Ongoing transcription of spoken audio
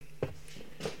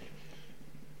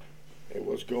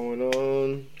what's going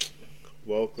on?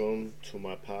 Welcome to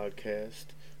my podcast.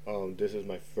 This is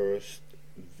my first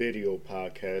video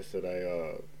podcast that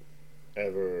I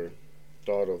ever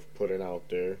thought of putting out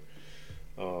there.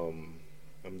 Um,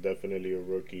 I'm definitely a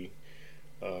rookie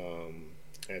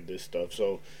at this stuff.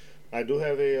 So I do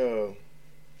have a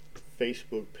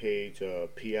Facebook page,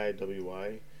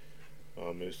 PIWI.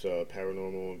 It's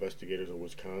Paranormal Investigators of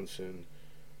Wisconsin.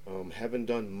 Haven't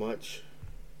done much,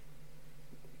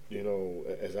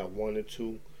 as I wanted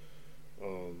to.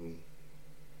 Um,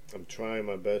 I'm trying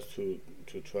my best to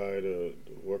try to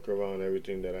work around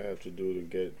everything that I have to do to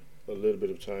get a little bit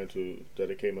of time to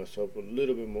dedicate myself a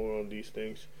little bit more on these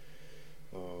things,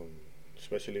 um,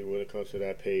 especially when it comes to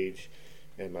that page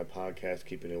and my podcast,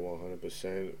 keeping it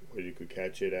 100%, where you could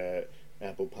catch it at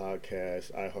Apple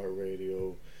Podcasts,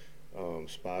 iHeartRadio,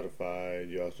 Spotify.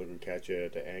 You also can catch it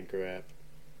at the Anchor app.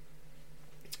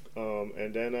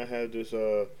 And then I had this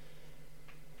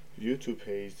YouTube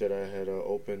page that I had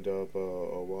opened up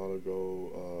a while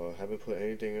ago. Haven't put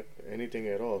anything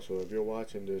at all. So if you're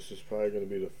watching this, it's probably going to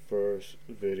be the first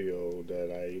video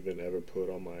that I even ever put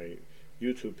on my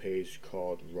YouTube page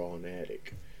called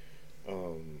Rawnatic.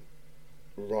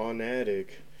 Rawnatic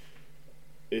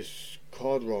is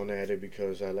called Rawnatic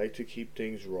because I like to keep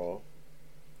things raw.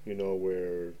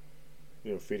 Where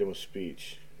freedom of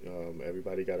speech.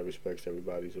 Everybody gotta respect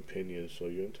everybody's opinion, so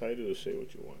you're entitled to say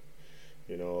what you want.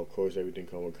 Of course, everything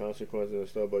comes with consequences and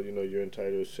stuff, but you're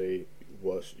entitled to say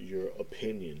what's your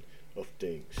opinion of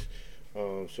things.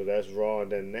 So that's raw,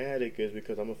 and then natic is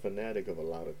because I'm a fanatic of a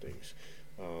lot of things.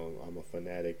 I'm a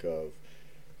fanatic of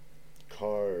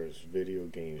cars, video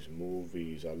games,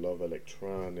 movies. I love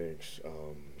electronics,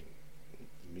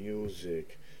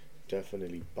 music,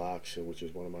 definitely boxing, which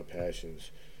is one of my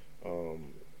passions.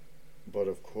 But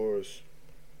of course,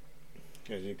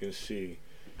 as you can see,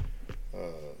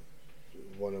 uh,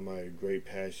 one of my great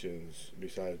passions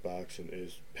besides boxing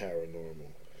is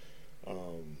paranormal.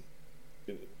 Um,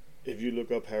 if you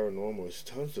look up paranormal, it's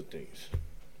tons of things.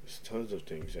 It's tons of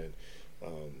things, and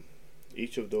um,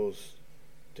 each of those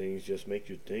things just make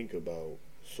you think about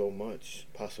so much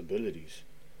possibilities.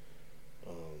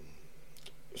 Um,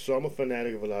 so I'm a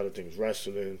fanatic of a lot of things.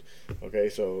 Wrestling, okay.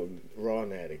 So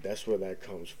Rawnatic, that's where that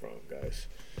comes from, guys.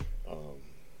 Um,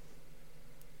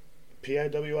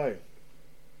 PIWI.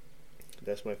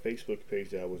 That's my Facebook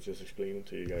page that I was just explaining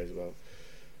to you guys about.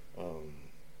 Um,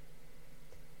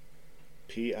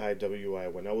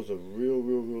 PIWI. When I was a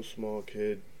real small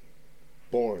kid,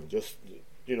 born, just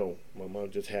my mom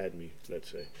just had me.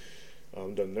 Let's say,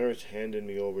 the nurse handed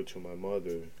me over to my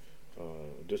mother.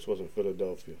 This was in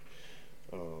Philadelphia,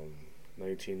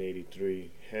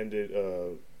 1983.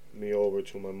 Handed me over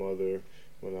to my mother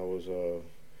when I was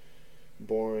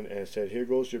born and said, "Here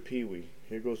goes your Pee-wee.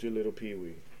 Here goes your little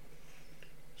Pee-wee."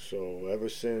 So ever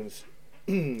since,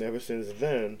 ever since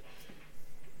then,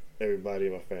 everybody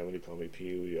in my family call me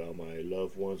Pee-wee. All my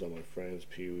loved ones, all my friends,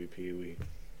 Pee-wee, Pee-wee.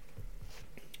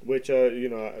 Which, to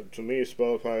me, it's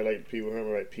spelled probably like Pee-wee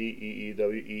Herman, right?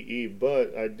 Peewee.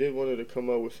 But I did wanted to come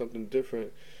up with something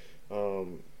different,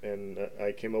 and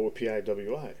I came up with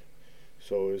PIWI.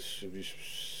 So if you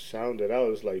sound it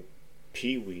out, it's like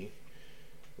Pee-wee,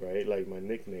 right? Like my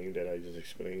nickname that I just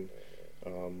explained.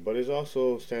 But it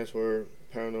also stands for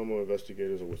Paranormal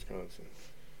Investigators of Wisconsin.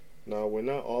 Now, we're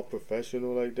not all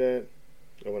professional like that.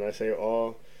 And when I say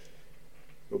all,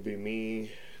 it'll be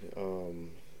me,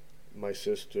 my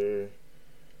sister,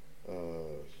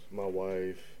 my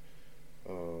wife.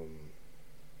 Um,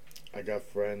 I got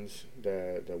friends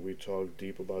that we talk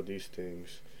deep about these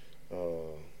things.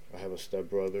 I have a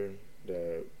stepbrother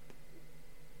that,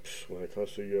 when it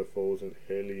comes to UFOs and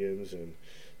aliens and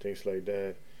things like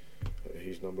that,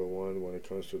 he's number one when it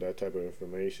comes to that type of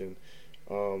information.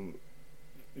 Um,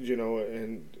 we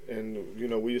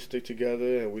just stick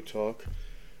together and we talk,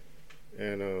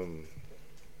 and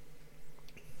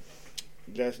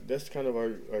that's kind of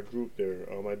our group there.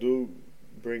 I do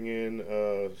bring in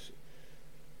I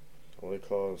want to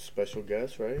call them special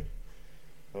guests, right?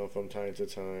 From time to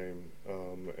time,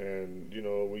 and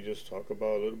we just talk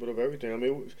about a little bit of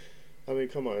everything. I mean,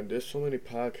 come on. There's so many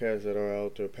podcasts that are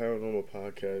out there, paranormal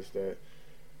podcasts that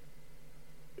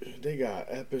they got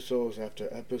episodes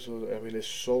after episodes. I mean, there's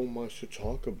so much to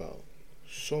talk about.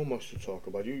 So much to talk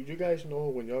about. You guys know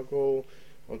when y'all go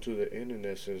onto the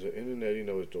internet, since the internet,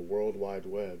 is the World Wide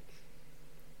Web.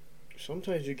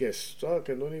 Sometimes you get stuck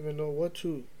and don't even know what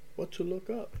to look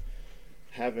up.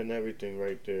 Having everything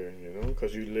right there,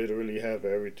 because you literally have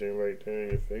everything right there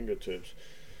in your fingertips.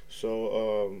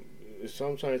 So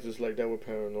sometimes it's like that with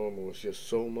paranormal. It's just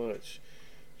so much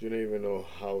you don't even know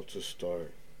how to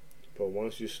start. But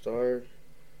once you start,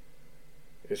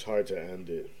 it's hard to end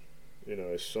it.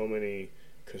 There's so many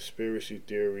conspiracy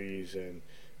theories and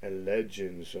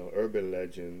legends, urban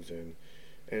legends,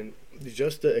 and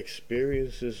just the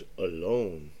experiences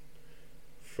alone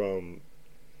from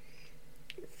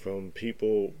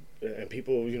people, and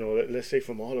people, let's say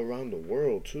from all around the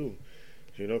world too.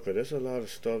 Because there's a lot of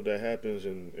stuff that happens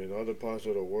in other parts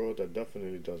of the world that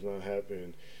definitely does not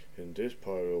happen in this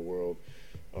part of the world.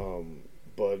 Um,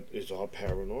 but it's all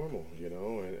paranormal,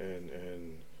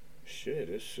 and shit,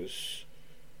 it's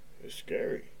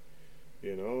scary,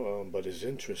 but it's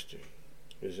interesting.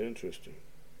 It's interesting.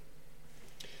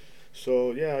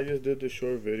 So yeah, I just did this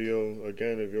short video.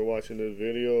 Again, if you're watching this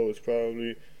video, it's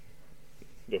probably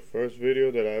the first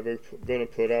video that I ever gonna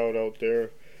put out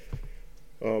there,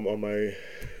 on my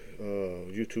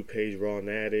YouTube page, Raw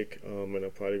Natic, and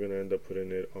I'm probably gonna end up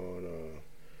putting it on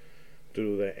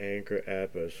through the Anchor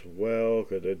app as well,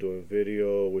 because they're doing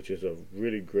video, which is a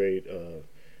really great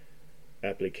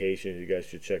application. You guys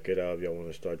should check it out if y'all want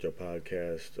to start your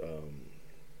podcast.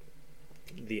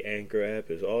 The Anchor app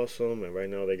is awesome, and right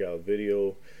now they got a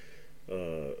video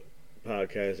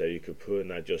podcast that you could put,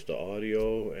 not just the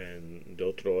audio, and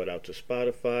they'll throw it out to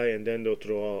Spotify, and then they'll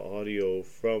throw out audio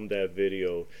from that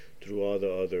video through all the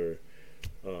other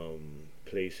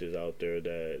places out there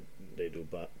that they do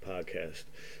podcast.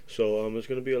 So it's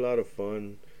going to be a lot of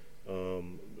fun.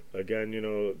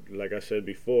 Again, like I said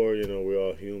before, we're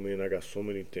all human. I got so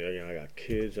many things. I got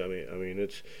kids.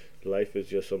 It's life is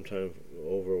just sometimes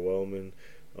overwhelming,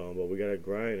 but we gotta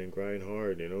grind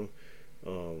hard.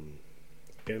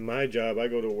 In my job, I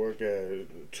go to work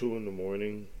at 2 in the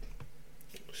morning.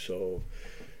 So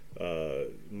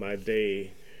my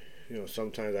day,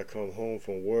 sometimes I come home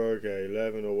from work at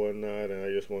 11 or whatnot, and I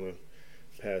just want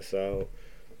to pass out.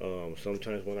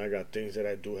 Sometimes when I got things that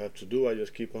I do have to do, I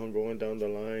just keep on going down the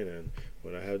line. And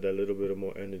when I have that little bit of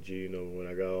more energy, when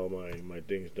I got all my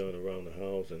things done around the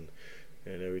house and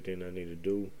everything I need to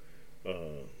do,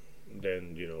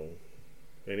 then,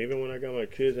 and even when I got my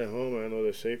kids at home, I know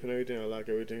they're safe and everything, I lock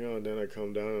everything out, and then I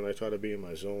come down and I try to be in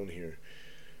my zone here.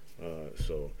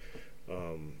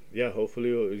 Yeah,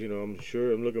 hopefully,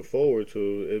 I'm looking forward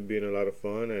to it being a lot of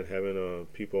fun and having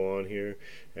people on here,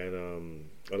 and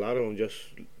a lot of them just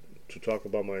to talk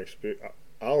about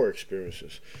our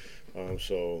experiences.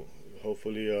 So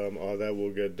hopefully, all that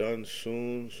will get done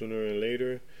sooner than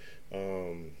later.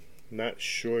 Not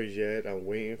sure yet. I'm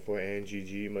waiting for Angie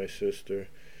G, my sister.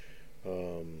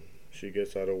 She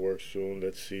gets out of work soon.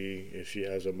 Let's see if she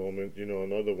has a moment.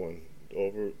 Another one.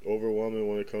 Overwhelming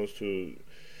when it comes to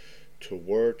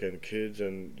work and kids,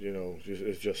 and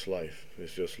it's just life.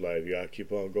 It's just life. You gotta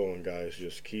keep on going, guys.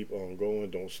 Just keep on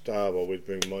going. Don't stop. Always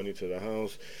bring money to the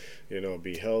house.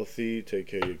 Be healthy. Take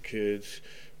care of your kids.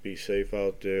 Be safe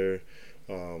out there.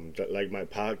 Like my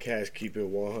podcast, keep it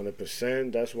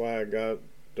 100%. That's why I got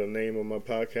the name of my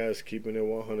podcast, Keeping It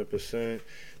 100%.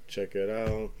 Check it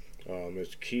out.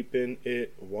 It's Keeping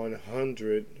It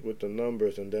 100 with the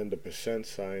numbers and then the percent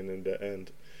sign in the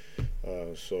end.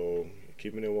 So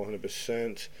keeping it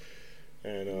 100%,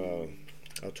 and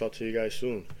I'll talk to you guys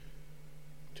soon.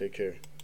 Take care.